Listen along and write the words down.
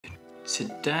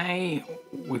Today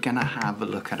we're going to have a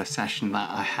look at a session that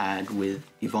I had with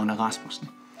Yvonne Rasmussen,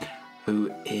 who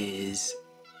is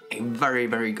a very,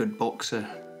 very good boxer.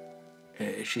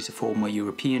 She's a former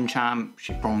European champ.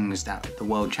 She bronzed at the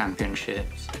World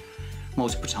Championships,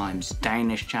 multiple times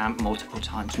Danish champ, multiple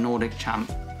times Nordic champ.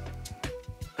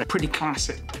 A pretty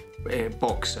classic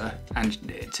boxer, and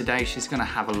today she's going to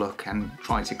have a look and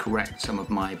try to correct some of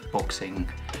my boxing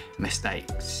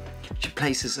mistakes. She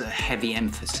places a heavy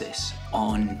emphasis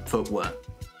on footwork.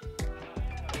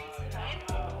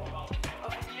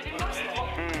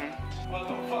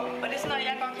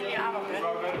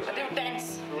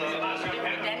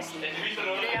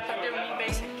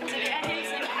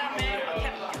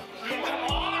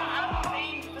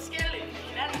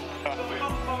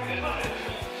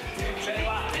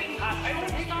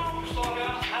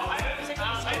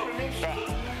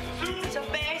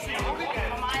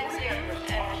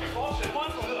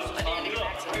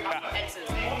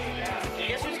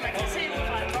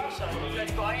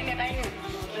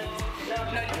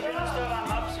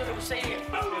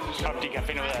 Om de kan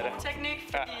finde ud af det. Teknik,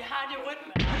 fordi har de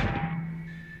rytme.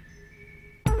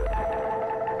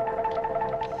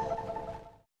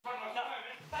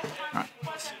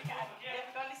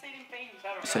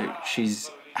 So she's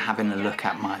having a look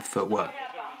at my footwork,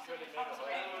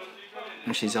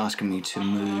 and she's asking me to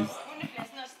move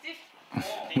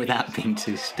without being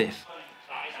too stiff.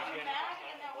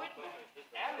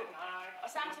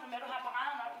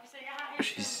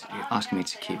 She's asking me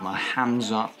to keep my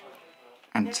hands up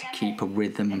and to keep a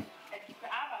rhythm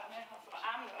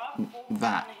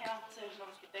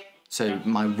so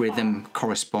my rhythm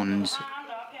corresponds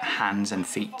hands and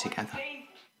feet together.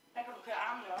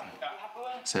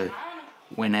 So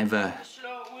whenever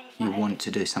you want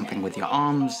to do something with your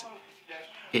arms,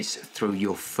 it's through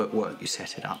your footwork you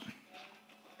set it up.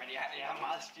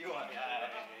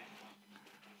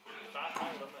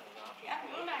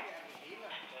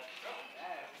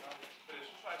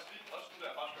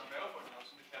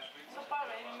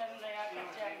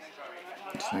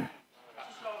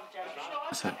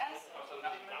 So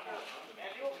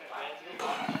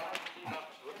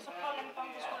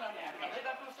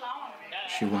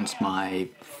she wants my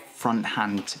front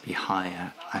hand to be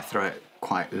higher. I throw it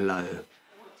quite low,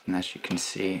 and as you can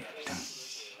see,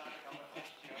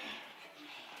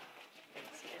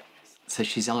 so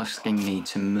she's asking me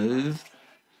to move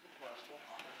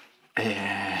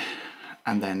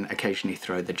and then occasionally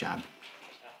throw the jab.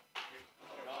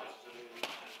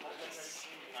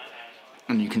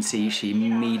 And you can see she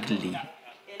immediately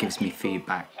gives me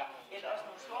feedback.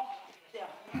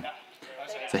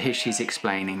 So here she's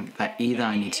explaining that either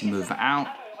I need to move out,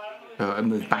 or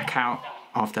move back out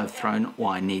after I've thrown, or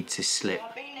I need to slip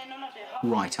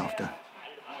right after,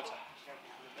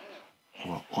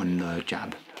 or on the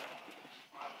jab.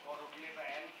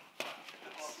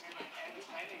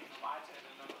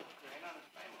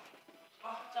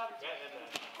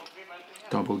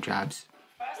 Double jabs.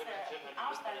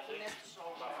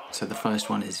 So the first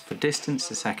one is for distance,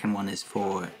 the second one is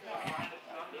for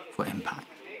impact.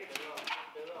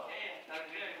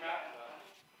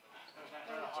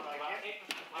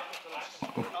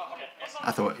 Oh,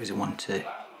 I thought it was a 1-2.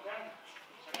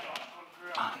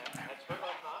 Ah, no.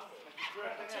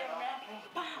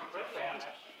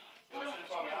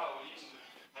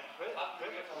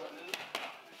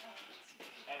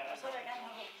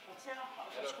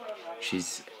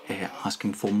 She's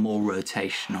asking for more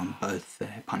rotation on both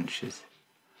punches.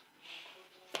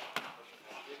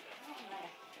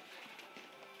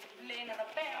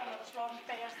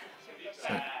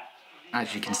 So,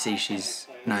 as you can see, she's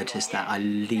noticed that I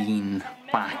lean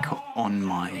back on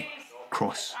my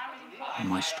cross, on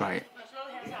my straight.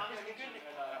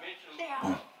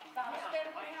 Oh.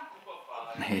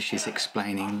 And here she's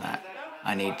explaining that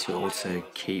I need to also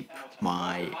keep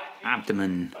my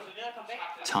abdomen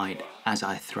tight as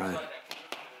I throw.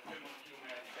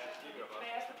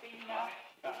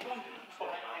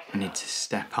 I need to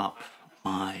step up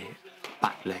my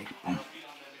back leg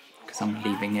because I'm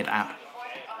leaving it out,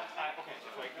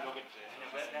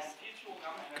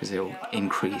 because it will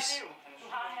increase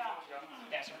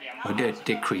or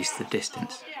decrease the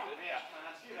distance.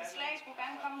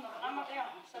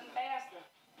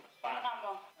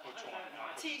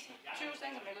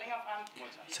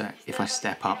 So if I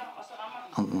step up,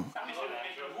 I'll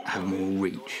have more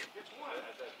reach.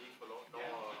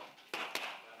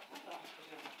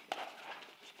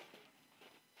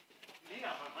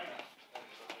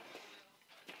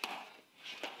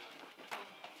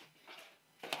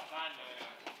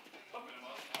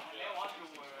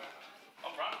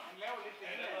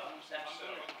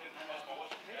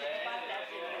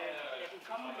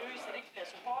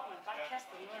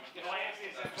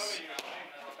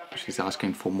 she's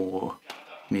asking for more.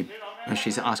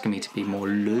 She's asking me to be more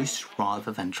loose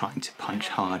rather than trying to punch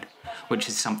hard, which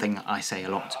is something I say a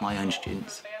lot to my own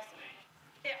students.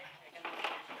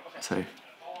 So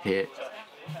here,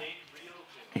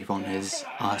 Yvonne is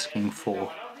asking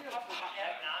for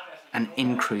an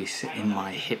increase in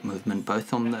my hip movement,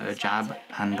 both on the jab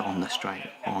and on the straight,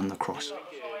 or on the cross.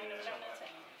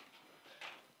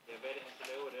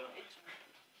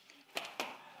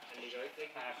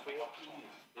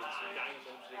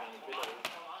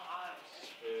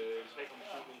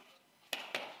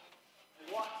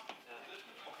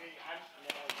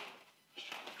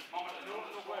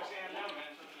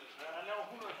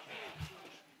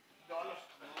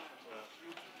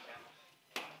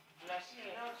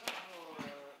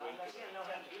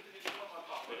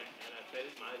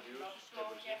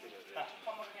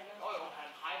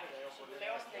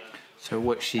 So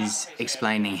what she's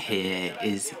explaining here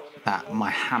is that my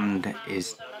hand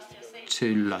is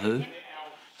too low,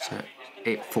 so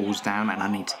it falls down and I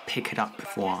need to pick it up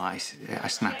before I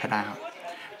snap it out.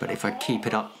 But if I keep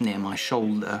it up near my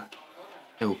shoulder,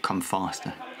 it will come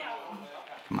faster,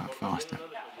 come out faster.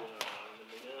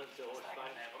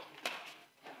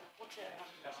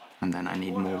 And then I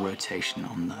need more rotation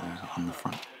on the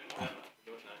front.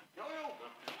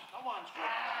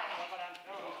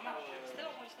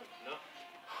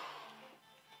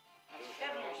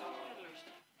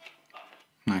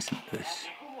 Nice and loose.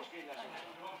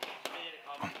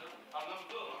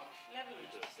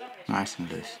 Nice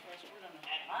and loose.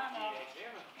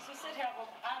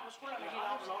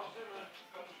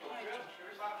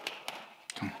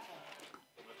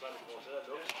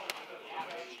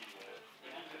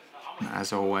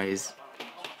 As always,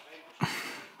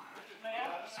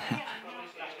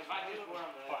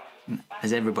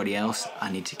 as everybody else,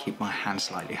 I need to keep my hand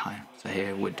slightly higher. So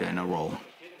here we're doing a roll.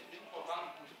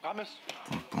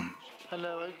 Boom, boom.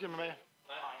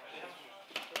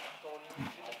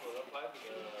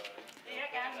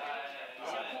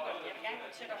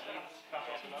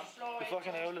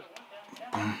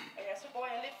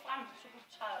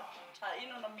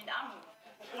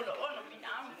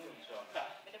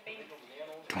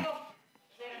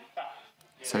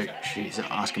 So she's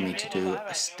asking me to do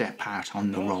a step out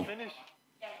on the roll.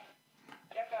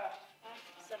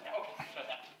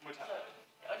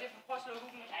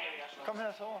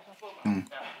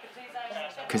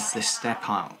 Because the step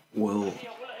out will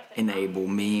enable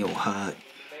me or her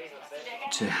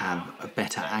to have a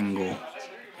better angle,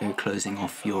 closing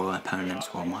off your opponents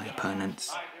or my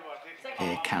opponent's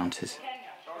counters.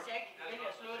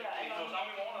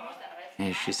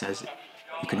 And she says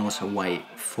you can also wait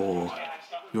for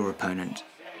your opponent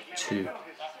to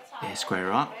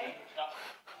square up.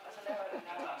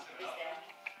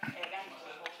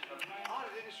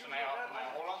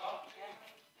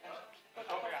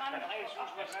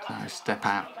 So step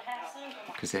out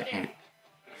because it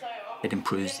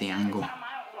improves the angle.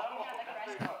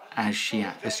 So as she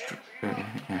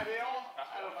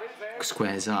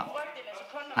squares up,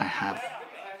 I have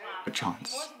a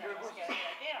chance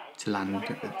to land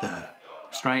the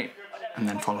straight and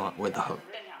then follow up with the hook.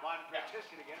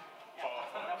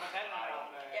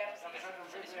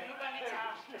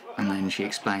 And then she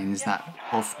explains that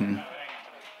often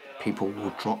people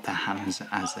will drop their hands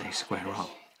as they square up,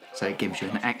 so it gives you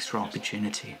an extra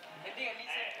opportunity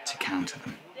to counter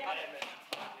them.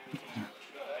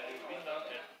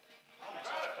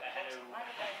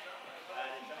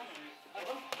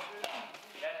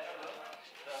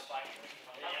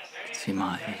 See,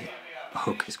 my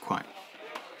hook is quite,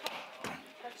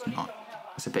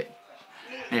 it's a bit,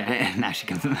 yeah, now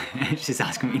she's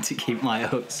asking me to keep my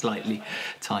hook slightly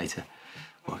tighter,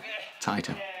 or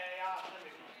tighter.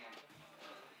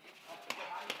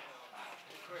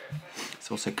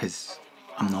 It's also because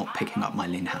I'm not picking up my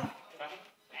lean hand.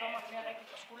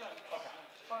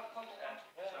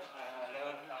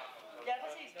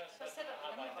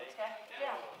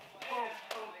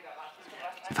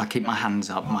 If I keep my hands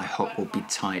up, my hook will be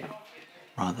tight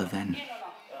rather than...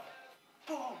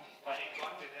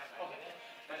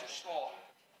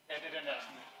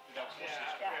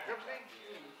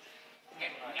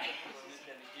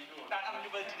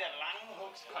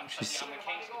 She's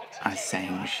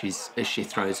saying she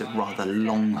throws a rather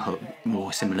long hook,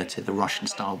 more similar to the Russian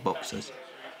style boxers.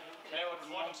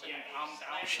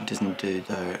 She doesn't do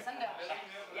the...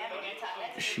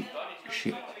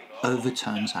 She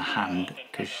overturns her hand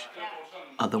because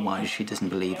otherwise she doesn't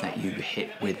believe that you hit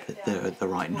with the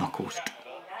right knuckles.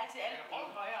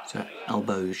 So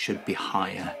elbows should be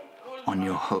higher on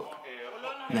your hook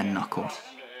than knuckles.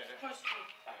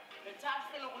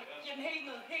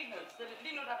 giver den helt ned. Så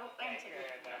lige nu der er du rent til det.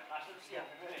 Så du siger,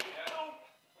 2,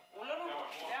 ruller du?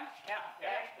 Ja.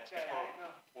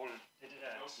 Rulle. Det er det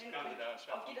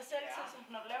der. Og giv dig selv tid, så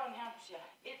når du laver den her, du siger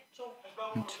 1, 2,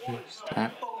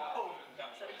 Step.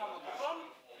 så det kommer på bum,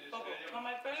 kommer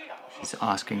i bølger. She's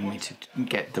asking me to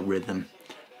get the rhythm.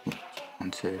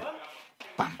 1, 2,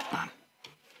 bam, bam.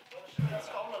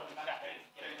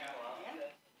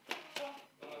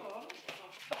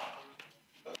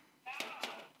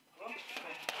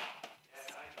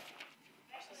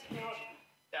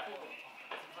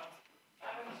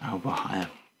 Over higher.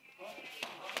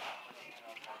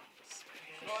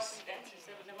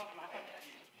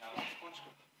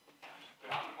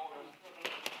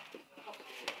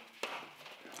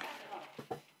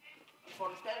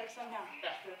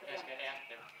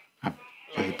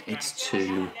 But it's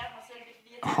too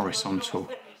horizontal,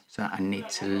 so I need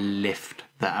to lift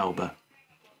the elbow.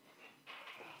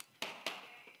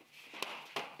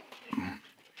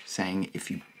 Saying if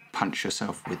you punch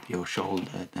yourself with your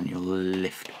shoulder, then you'll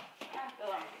lift.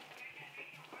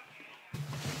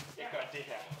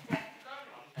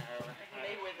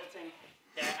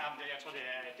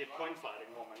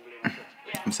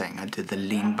 I'm saying I did the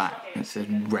lean back. It's a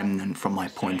remnant from my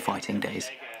point fighting days.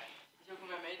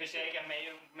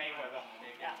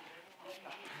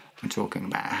 I'm talking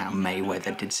about how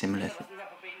Mayweather did similar things.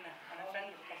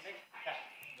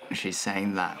 She's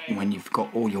saying that when you've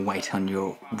got all your weight on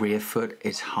your rear foot,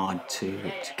 it's hard to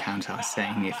counter. I was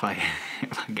saying if I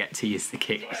get to use the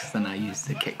kicks, then I use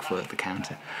the kick for the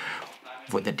counter,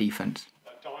 for the defense.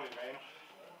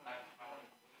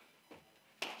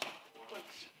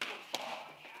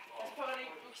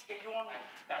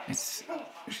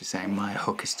 She's saying my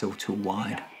hook is still too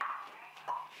wide.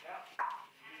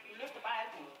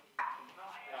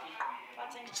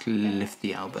 Just lift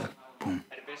the elbow. Boom.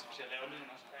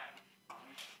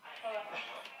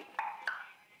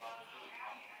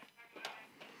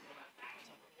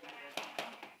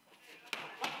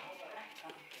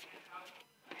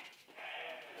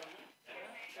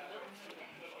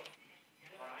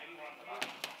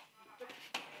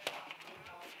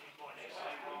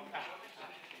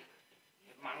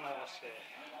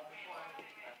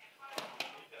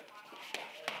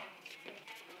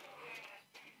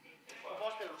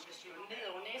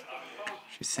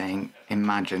 She's saying,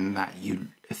 imagine that you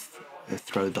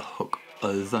throw the hook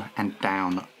over and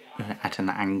down at an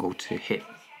angle to hit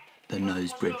the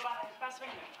nose bridge,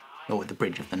 or the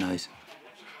bridge of the nose.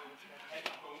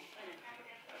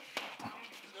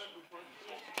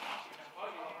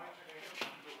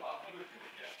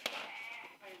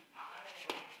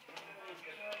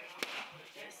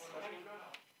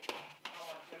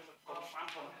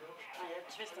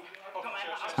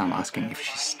 So I'm asking if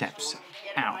she steps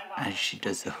out as she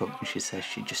does the hook, and she says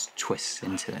she just twists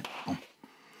into it. Oh.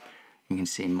 You can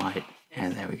see my, yeah,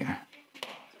 there we go.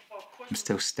 I'm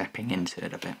still stepping into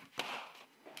it a bit.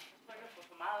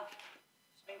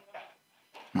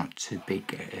 Not too big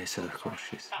circles,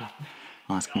 she's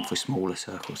asking for smaller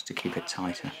circles to keep it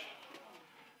tighter.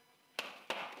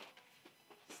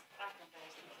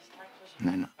 And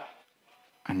then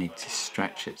I need to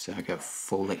stretch it so I get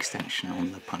full extension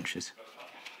on the punches.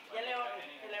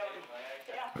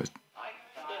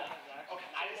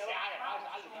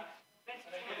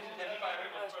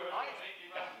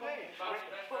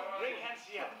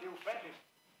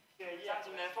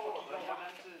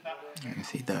 You can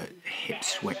see the hip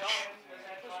switch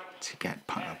to get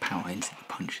power into the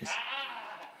punches.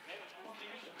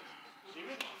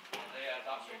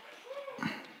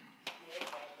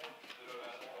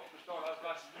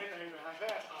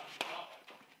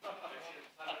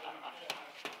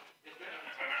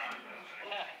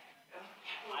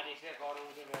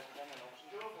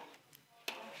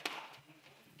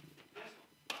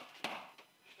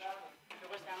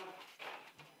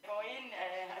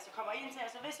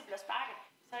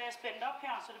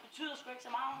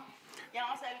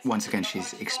 Once again,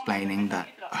 she's explaining that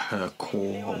her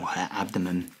core or her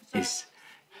abdomen is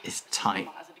tight,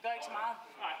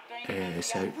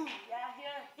 so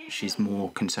she's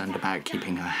more concerned about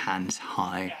keeping her hands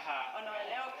high.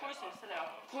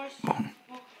 Boom.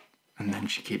 And then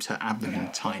she keeps her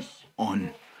abdomen tight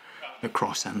on the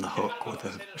cross and the hook, or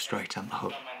the straight and the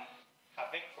hook.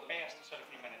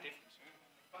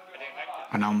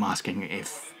 And I'm asking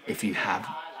if you have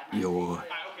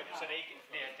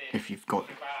if you've got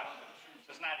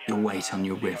your weight on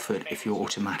your rear foot, if you're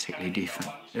automatically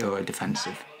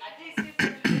defensive.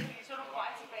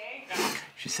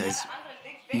 She says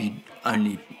you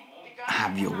only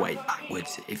have your weight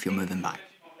backwards if you're moving back.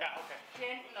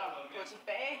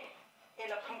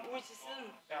 Ud til siden.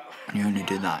 And you only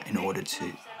do that in order to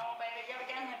Send over bagved. Jeg vil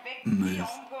gerne have vægten lige move.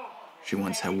 ovenpå. She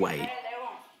wants her weight Hvad jeg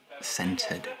laver.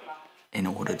 centered in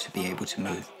order to be able to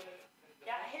move.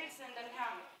 Jeg har hele tiden den her.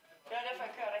 Det er derfor,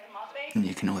 jeg kører rigtig meget basic. And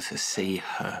you can also see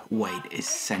her weight is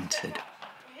centered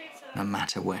Hele tiden. no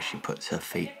matter where she puts her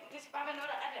feet. Det skal bare være noget,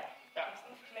 der er der. Det er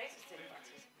sådan en forklædelsesstil,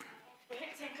 faktisk. Du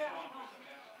hele tiden kører.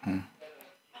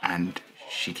 And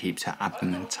she keeps her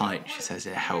abdomen tight. She says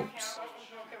it helps.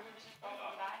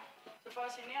 Så for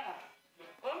at signere dig.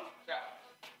 Bum.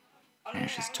 Og And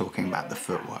she's talking about the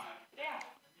footwork. der.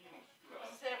 Og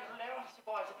så ser jeg, hvad du laver. Så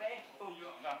går jeg tilbage. Bum.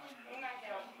 Nogle gange kan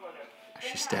jeg også gå det.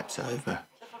 She steps over,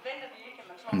 Så forventer de ikke, at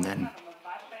man slår and then når man er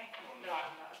vej tilbage.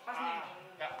 Altså bare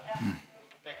sådan en.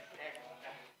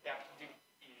 Ja,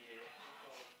 i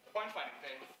pointfighting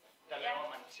day, der laver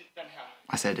man tit den her.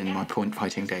 I said in my point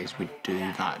fighting days we'd do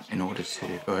that in order to,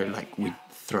 or like we'd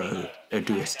throw,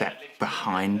 do a step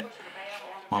behind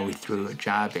while we threw a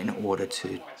jab in order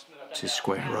to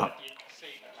square up,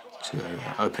 to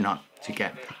open up, to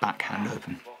get the backhand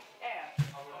open. Ja,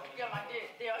 ja.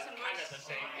 Det er også en must.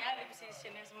 Ja, det er præcis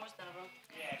Jeanette's modstander på.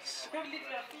 Så kører vi lige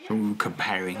flere fire. So we were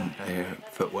comparing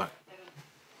footwork.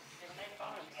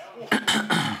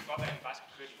 Godt, at vi bare skal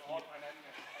flytte hårdt på hinanden.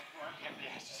 Jamen,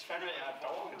 jeg synes fandme, jeg er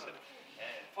dårlig til det.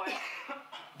 Prøv at-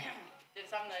 Det er det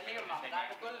samme, når jeg ligger mig med dig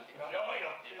på gulvet. ikke? Jo, jo.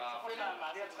 Det er bare... Så føler jeg mig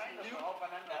sådan liv.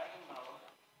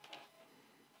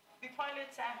 Vi prøver lidt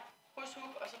at tage kryds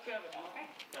hook, og så kører vi den, okay?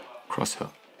 Cross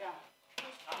hook. Ja.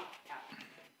 Ja.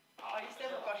 Og i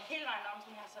stedet for at gå hele vejen om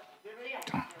sådan her, så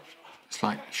der.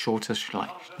 Slightly shorter,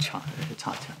 slightly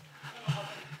tighter.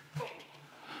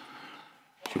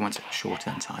 She wants it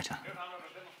shorter and tighter.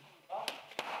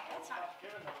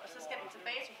 Og så skal den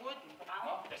tilbage til hovedet, den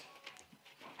drejer.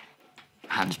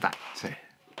 Hands back, so Den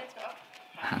skal op.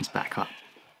 hands back up.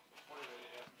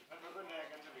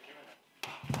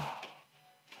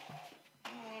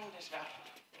 Det er svært.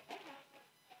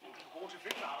 God til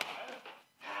fitnessarbejde.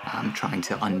 I'm trying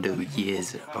to undo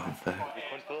years of Kun fødder.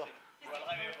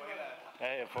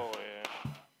 Ja, jeg får...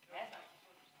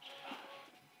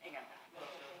 En gang.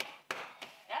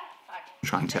 Ja, tak.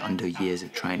 trying to undo years of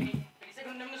training. Fordi så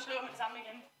kan du nemlig slå med det samme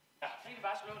igen. Så kan de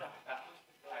bare slå dig.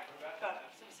 Godt.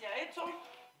 Så vi siger 1, 2.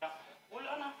 Rul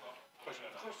under.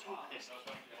 Kryds hook.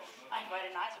 Ej, hvor er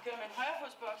det nice at køre med en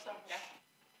højrefodsbokser. Ja.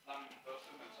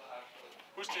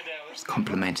 Husk det derude.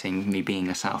 Complimenting me being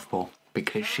a southpaw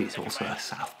because she's also a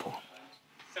southpaw.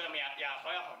 Selvom jeg er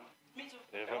højrehånden. Me too.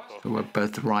 Det er flot. So we're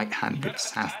both right-handed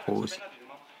southpaws.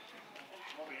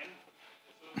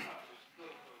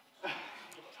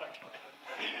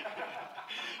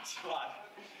 Smart.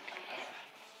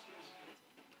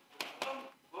 Bum,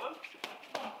 bum.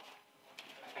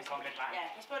 Den kom lidt langt. Ja,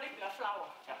 pas på, at det ikke bliver flagre.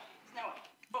 Snæver.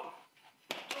 Bum.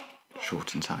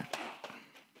 Short and tight.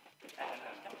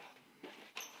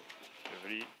 Det er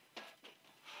fordi...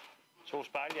 2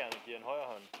 spejljern giver en højre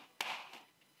hånd.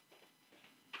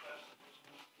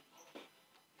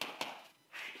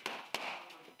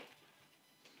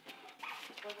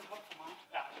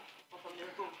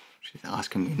 She's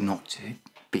asking me not to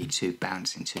be too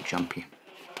bouncing, too jumpy.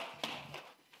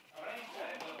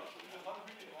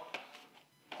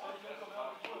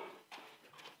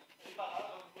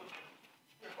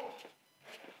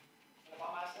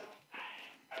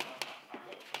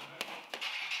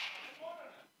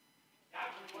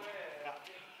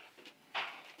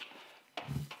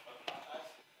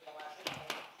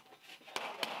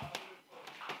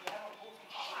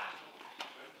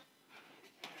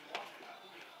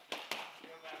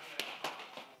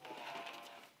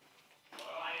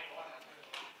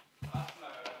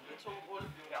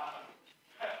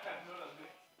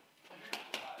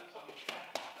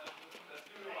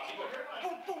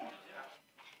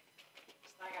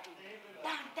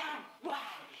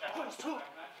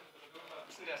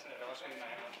 Sådan der også en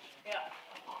Ja.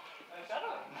 Gør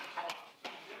du?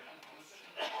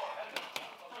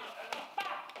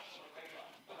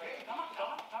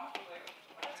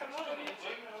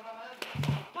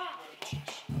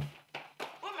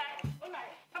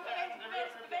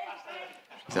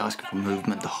 She's asking for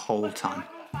movement the whole time.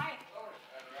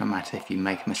 No matter if you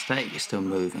make a mistake, you're still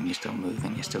moving, you're still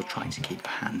moving, you're still trying to keep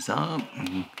your hands up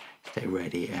and stay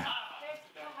ready, yeah.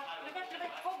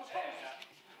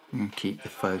 And keep the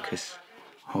focus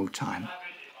the whole time.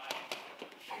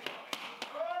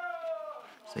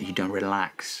 So you don't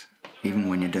relax, even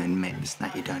when you're doing mitts,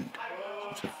 that you don't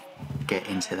sort of get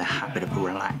into the habit of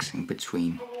relaxing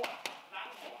between.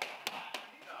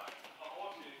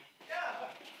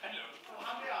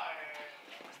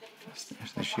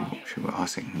 So she was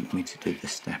asking me to do the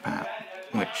step out,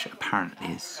 which apparently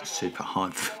is super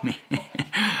hard for me.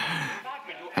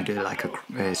 do like a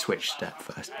switch step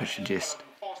first, but she just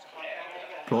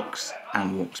blocks and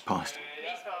walks past. Mest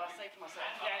for at se på mig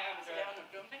selv. Så laver noget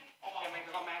dumt, ikke? Ja, man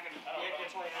kan godt mærke, at jeg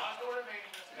tror, jeg er.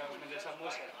 Men det er så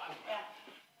modsat. Ja.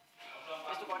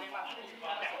 Hvis du går den vej.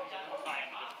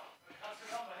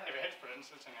 Jeg vil helst på den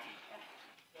side, tænker jeg.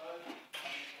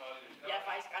 Jeg er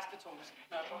faktisk ret katolsk,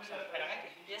 når jeg bokser. Er det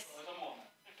rigtigt? Yes.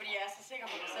 Fordi jeg er så sikker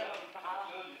på mig selv og mine parader.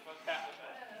 Ja.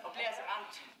 Og bliver så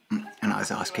ramt. And I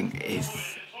was asking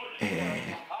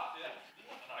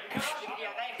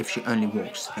if she only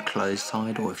walks to the closed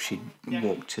side or if she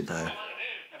walked to the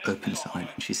open side.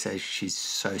 And she says she's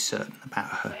so certain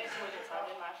about her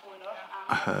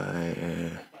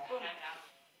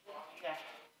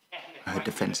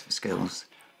defensive skills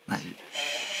that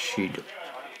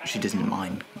she doesn't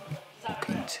mind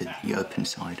walking to the open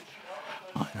side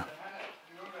either.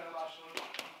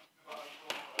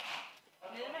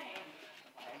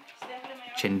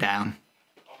 Chin down.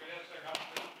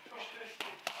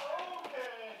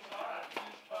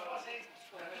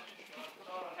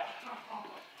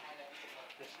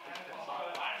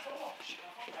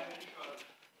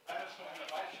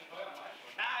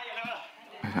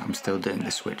 I'm still doing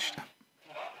the switch step.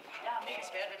 Jeg har mega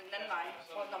svært ved den anden vej.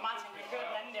 Når Martin kan køre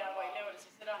den anden der, hvor I laver det, så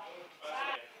sidder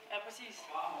ja, præcis.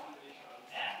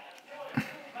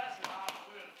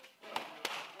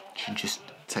 She just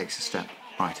takes a step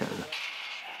right over,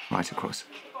 right across.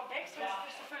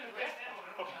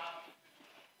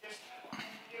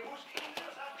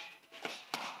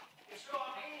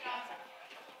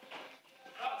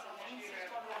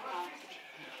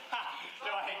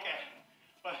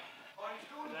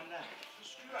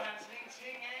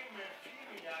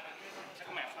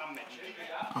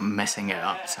 I'm messing it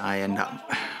up, so I end up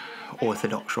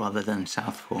orthodox rather than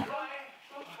southpaw.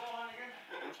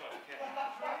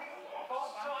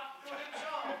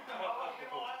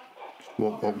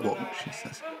 Walk, she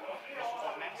says.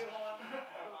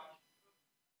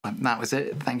 That was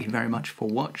it. Thank you very much for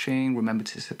watching. Remember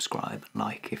to subscribe and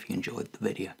like if you enjoyed the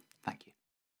video.